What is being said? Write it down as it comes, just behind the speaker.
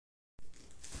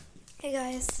Hey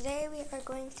guys, today we are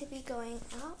going to be going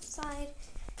outside.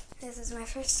 This is my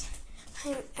first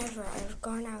time ever I've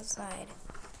gone outside.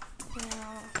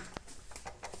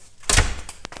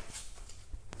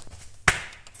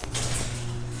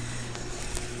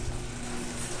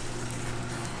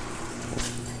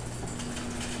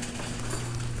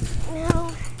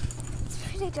 Now it's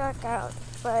pretty dark out,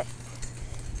 but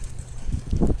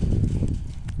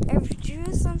I've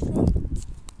drew something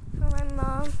for my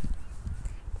mom.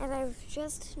 And I've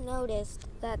just noticed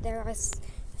that there are a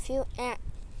few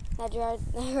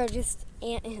there are just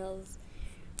anthills.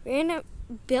 Random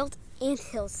built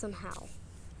anthills somehow.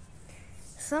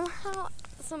 Somehow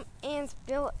some ants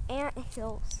built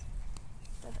anthills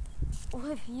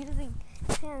with using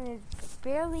sand. There's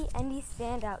barely any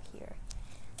sand out here.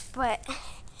 But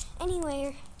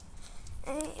anyway,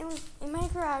 in my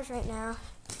garage right now,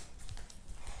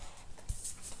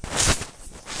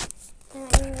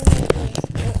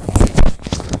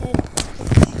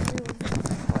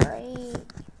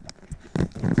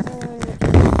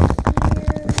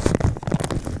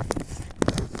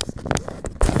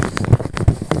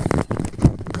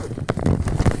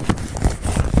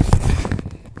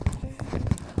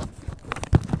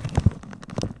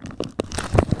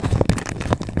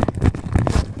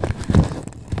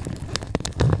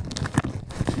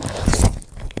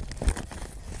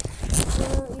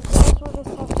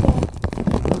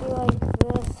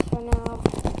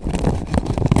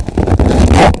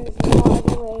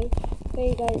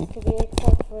 you guys to be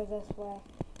except for this way.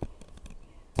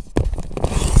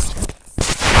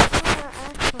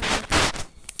 Actually,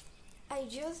 I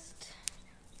just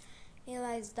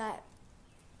realized that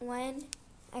when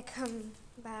I come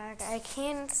back, I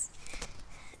can't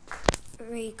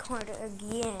record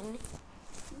again.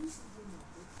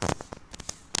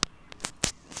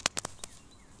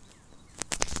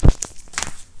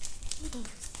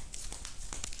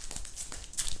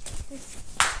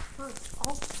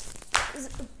 There's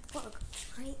a bug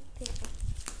right there.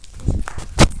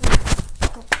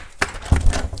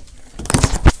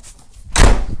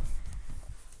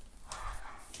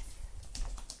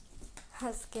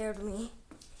 That scared me.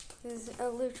 There's a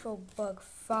literal bug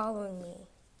following me.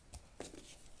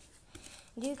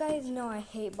 Do you guys know I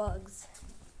hate bugs?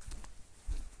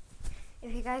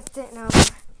 If you guys didn't know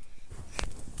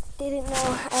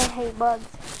I hate bugs,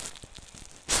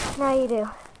 now you do.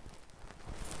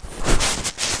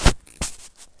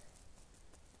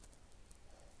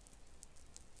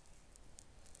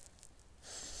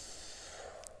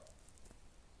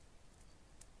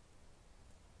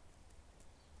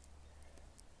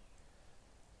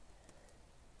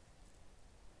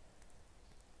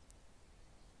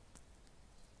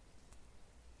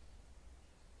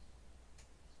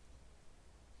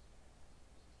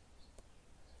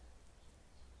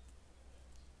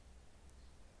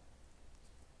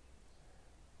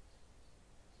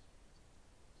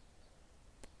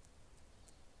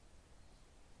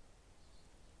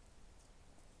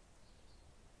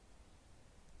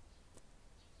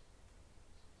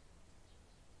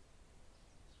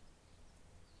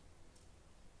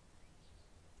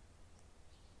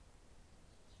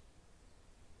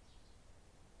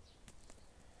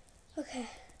 Okay.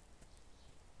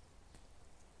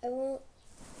 I won't.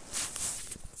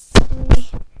 So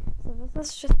this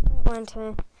is just one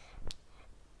time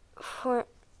for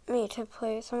me to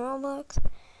play some Roblox,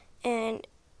 and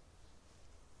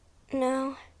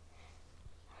now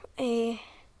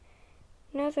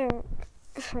another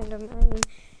friend of mine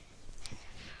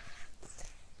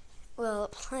will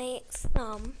play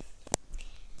some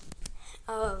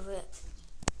of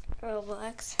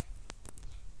Roblox.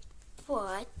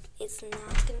 But it's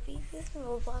not going to be this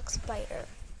Roblox spider.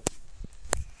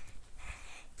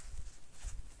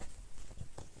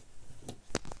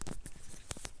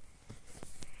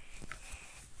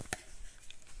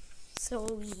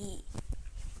 So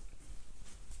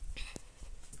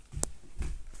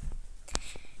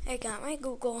I got my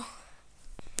Google.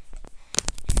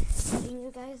 And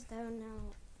you guys don't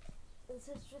know. This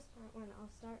is just part one. I'll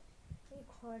start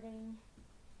recording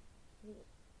the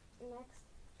next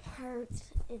part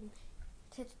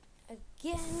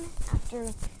again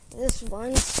after this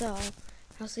one, so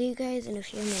I'll see you guys in a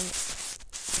few minutes.